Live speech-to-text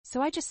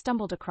So I just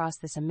stumbled across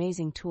this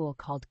amazing tool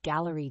called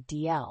Gallery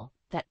DL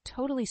that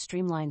totally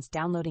streamlines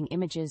downloading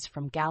images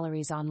from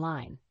galleries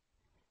online.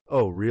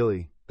 Oh,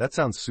 really? That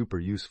sounds super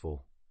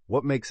useful.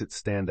 What makes it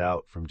stand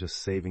out from just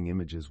saving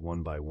images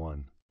one by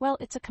one? Well,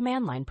 it's a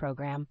command line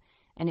program,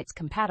 and it's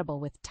compatible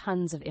with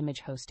tons of image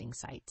hosting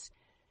sites.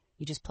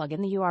 You just plug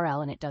in the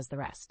URL and it does the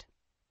rest.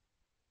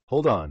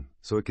 Hold on,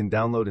 so it can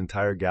download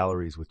entire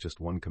galleries with just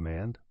one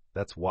command?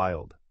 That's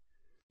wild.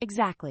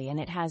 Exactly, and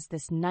it has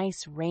this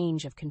nice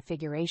range of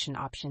configuration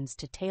options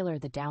to tailor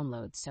the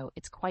download, so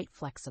it's quite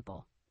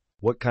flexible.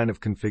 What kind of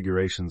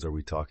configurations are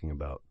we talking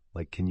about?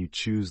 Like, can you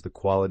choose the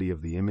quality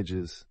of the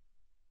images?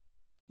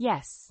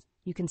 Yes,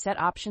 you can set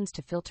options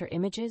to filter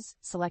images,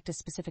 select a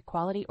specific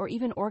quality, or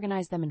even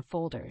organize them in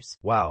folders.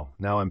 Wow,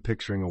 now I'm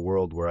picturing a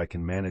world where I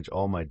can manage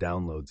all my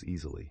downloads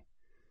easily.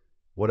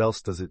 What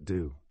else does it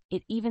do?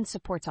 It even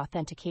supports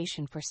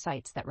authentication for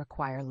sites that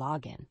require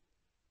login.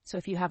 So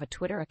if you have a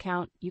Twitter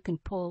account, you can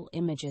pull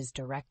images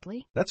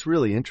directly. That's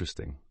really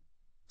interesting.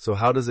 So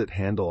how does it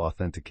handle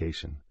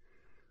authentication?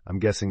 I'm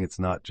guessing it's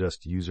not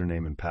just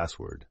username and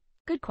password.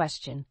 Good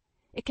question.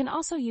 It can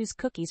also use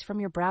cookies from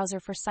your browser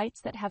for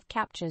sites that have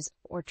CAPTCHAs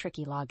or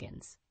tricky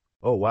logins.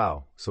 Oh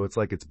wow, so it's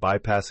like it's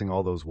bypassing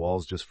all those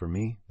walls just for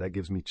me? That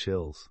gives me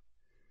chills.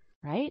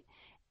 Right?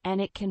 And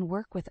it can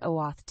work with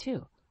OAuth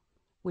too,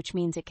 which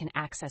means it can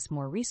access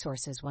more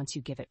resources once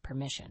you give it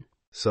permission.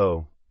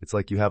 So, it's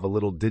like you have a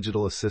little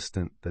digital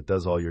assistant that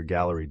does all your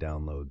gallery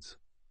downloads.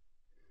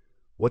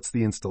 What's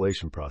the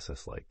installation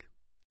process like?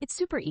 It's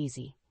super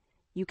easy.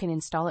 You can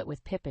install it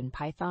with pip in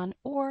Python,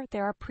 or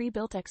there are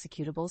pre-built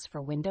executables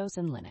for Windows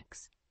and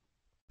Linux.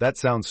 That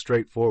sounds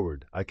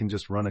straightforward. I can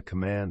just run a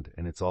command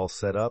and it's all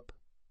set up?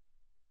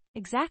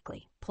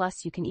 Exactly.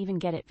 Plus, you can even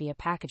get it via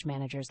package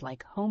managers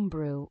like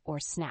Homebrew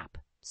or Snap.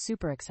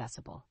 Super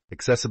accessible.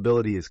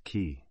 Accessibility is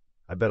key.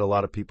 I bet a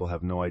lot of people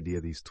have no idea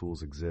these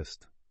tools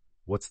exist.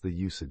 What's the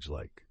usage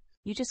like?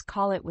 You just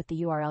call it with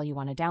the URL you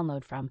want to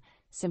download from.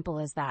 Simple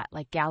as that,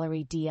 like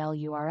Gallery DL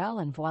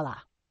URL, and voila.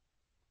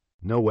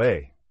 No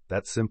way.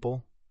 That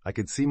simple? I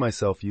could see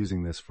myself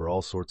using this for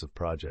all sorts of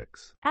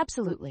projects.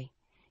 Absolutely.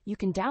 You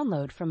can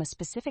download from a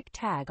specific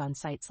tag on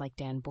sites like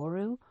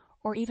Danboru,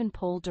 or even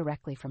pull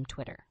directly from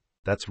Twitter.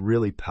 That's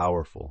really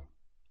powerful.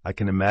 I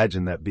can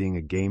imagine that being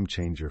a game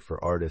changer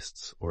for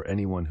artists or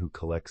anyone who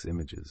collects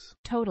images.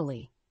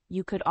 Totally.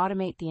 You could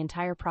automate the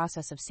entire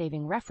process of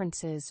saving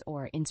references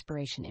or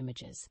inspiration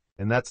images.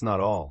 And that's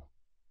not all.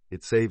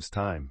 It saves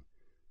time.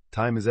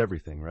 Time is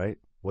everything, right?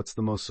 What's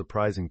the most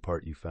surprising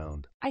part you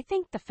found? I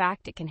think the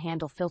fact it can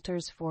handle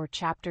filters for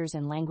chapters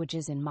and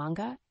languages in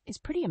manga is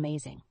pretty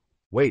amazing.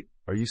 Wait,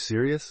 are you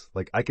serious?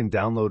 Like, I can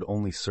download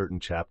only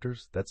certain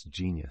chapters? That's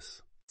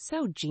genius.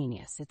 So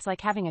genius. It's like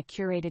having a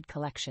curated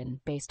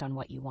collection based on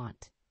what you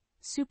want.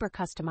 Super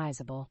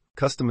customizable.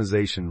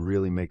 Customization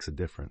really makes a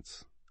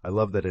difference. I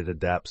love that it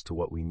adapts to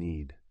what we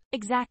need.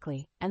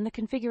 Exactly. And the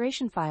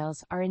configuration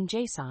files are in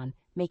JSON,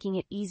 making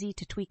it easy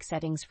to tweak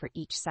settings for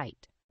each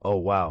site. Oh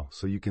wow,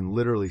 so you can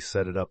literally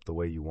set it up the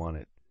way you want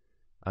it.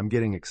 I'm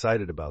getting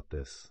excited about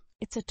this.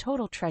 It's a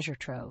total treasure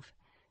trove.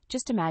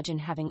 Just imagine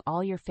having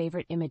all your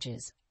favorite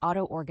images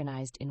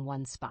auto-organized in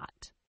one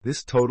spot.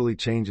 This totally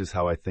changes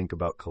how I think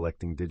about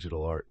collecting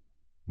digital art.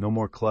 No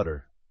more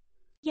clutter.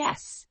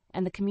 Yes,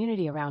 and the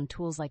community around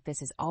tools like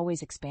this is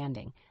always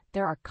expanding.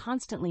 There are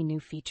constantly new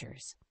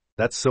features.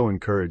 That's so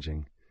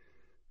encouraging.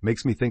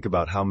 Makes me think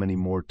about how many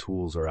more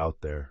tools are out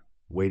there,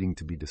 waiting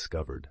to be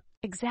discovered.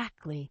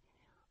 Exactly.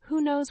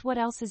 Who knows what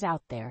else is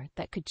out there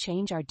that could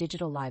change our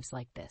digital lives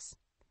like this?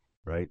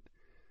 Right?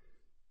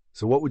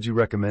 So what would you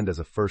recommend as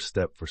a first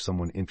step for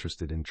someone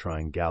interested in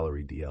trying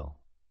Gallery DL?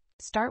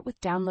 Start with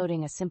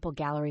downloading a simple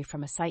gallery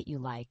from a site you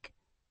like.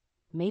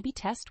 Maybe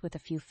test with a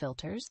few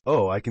filters.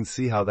 Oh, I can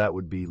see how that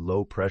would be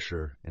low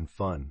pressure and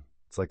fun.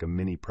 It's like a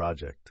mini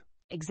project.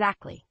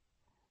 Exactly.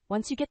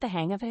 Once you get the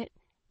hang of it,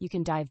 you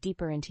can dive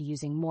deeper into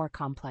using more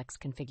complex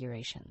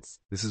configurations.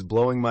 This is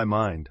blowing my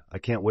mind. I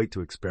can't wait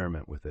to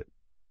experiment with it.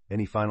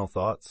 Any final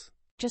thoughts?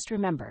 Just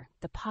remember,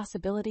 the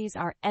possibilities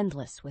are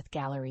endless with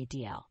Gallery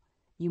DL.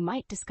 You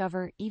might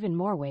discover even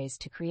more ways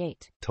to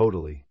create.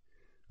 Totally.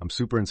 I'm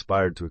super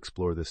inspired to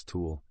explore this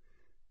tool.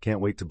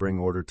 Can't wait to bring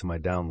order to my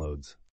downloads.